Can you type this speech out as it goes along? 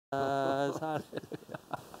Hallelujah.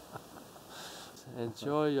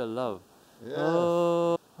 Enjoy your love. Yes.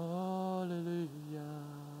 Oh, hallelujah.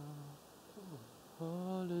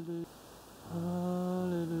 Hallelujah.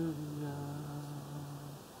 Hallelujah.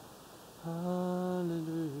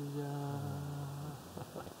 Hallelujah.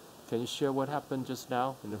 Can you share what happened just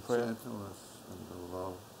now in the prayer? The gentleness and the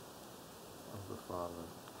love of the Father.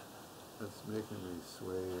 It's making me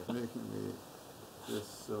sway, making me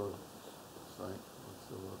just so thankful,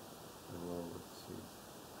 so in love with Jesus.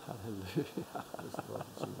 Hallelujah. Just love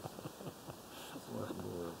Jesus. Just want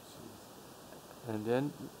more of Jesus. And then,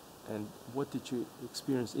 and what did you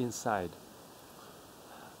experience inside?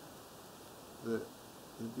 The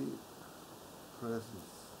deep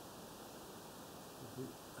presence. The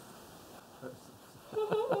deep presence.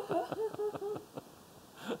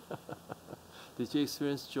 Did you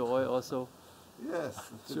experience joy also?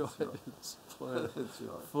 Yes. Joy Joy. is flowing,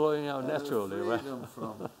 Joy. flowing out naturally, right? Freedom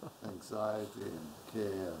from anxiety and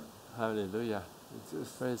care. Hallelujah. It's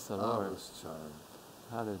just Praise the Lord. Abba's child.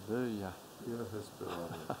 Hallelujah. You're his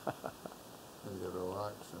beloved. And you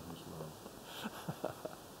relax in his love.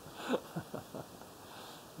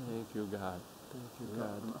 Thank you, God. Thank you,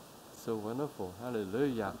 God. So wonderful.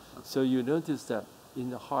 Hallelujah. So you notice that in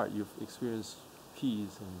the heart you've experienced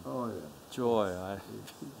peace and joy, right?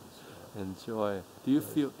 And joy. Do you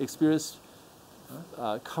feel experience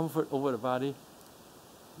comfort over the body?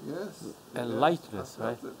 Yes. And lightness, I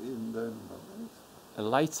right? felt it even down in my legs. And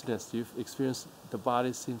lightness. Do you experience the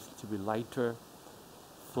body seems to be lighter,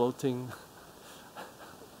 floating?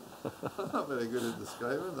 I'm not very good at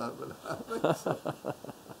describing that, but I think so.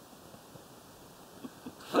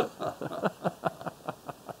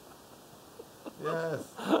 Yes.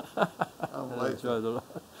 I'm light. Enjoy the Lord.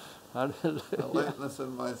 Hallelujah. A lightness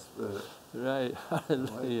in my spirit. Right.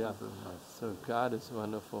 Hallelujah. Lightness in my spirit. So God is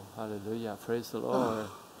wonderful. Hallelujah. Praise the Lord.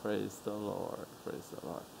 Praise the Lord. Praise the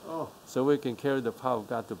Lord. Oh. So we can carry the power of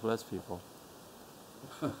God to bless people.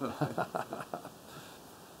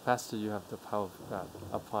 Pastor, you have the power of God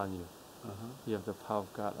upon you. You have the power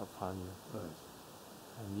of God upon you. Right.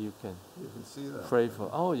 And you can see that. pray for.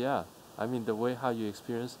 Oh, yeah. I mean, the way how you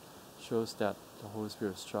experience shows that the Holy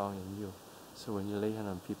Spirit is strong in you. So when you lay hands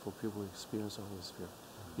on people, people experience the Holy Spirit.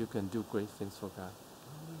 You can do great things for God.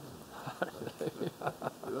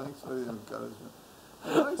 Thanks for the encouragement.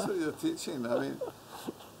 Thanks for your teaching. I mean,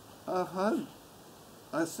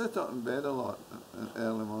 I sit up in bed a lot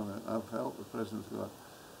early morning. I've felt the presence of God.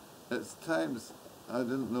 It's times I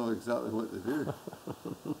didn't know exactly what to do.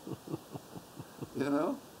 You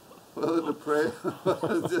know? Whether to pray,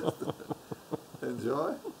 whether just to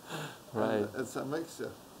enjoy. Right. And it's a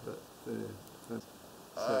mixture. But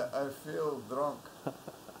I feel drunk.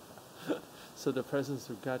 So the presence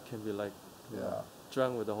of God can be like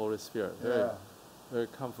drunk with the Holy Spirit. Very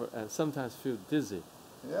comfort, and sometimes feel dizzy.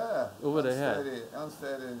 Yeah. Over the head.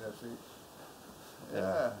 Unsteady in your feet.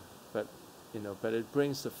 Yeah. But but it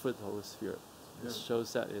brings the fruit of the Holy Spirit. It Yes.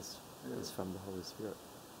 shows that it's from the Holy Spirit.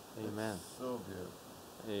 Amen. It's so beautiful.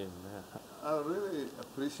 Amen. I really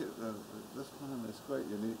appreciate that. This man is quite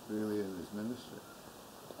unique, really, in his ministry.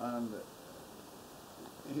 And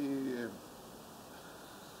he,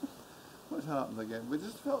 what happened again? We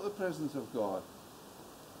just felt the presence of God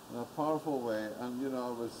in a powerful way, and I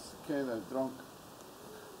was kind of drunk.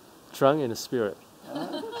 Drunk in the Spirit.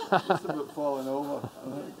 Just about falling over.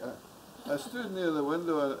 I stood near the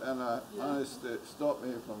window and I managed to stop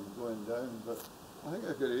me from going down, but I think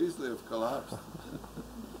I could easily have collapsed.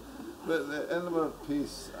 But the inward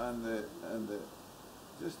peace and the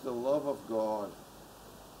just the love of God,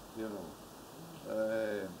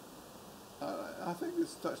 I think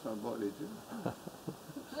it's touched my body too.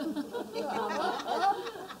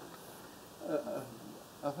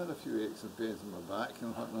 I've had a few aches and pains in my back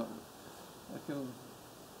and whatnot.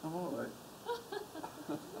 I'm all right.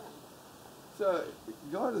 So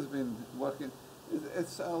God has been working.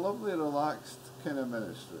 It's a lovely, relaxed kind of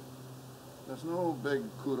ministry. There's no big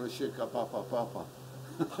kuroshika papa papa.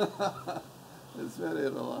 It's very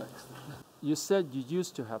relaxed. You said you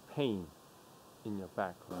used to have pain in your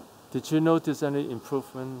back. Right? Did you notice any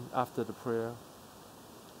improvement after the prayer?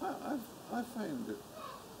 I find that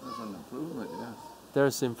there's an improvement, yes.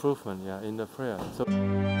 There's improvement, in the prayer. So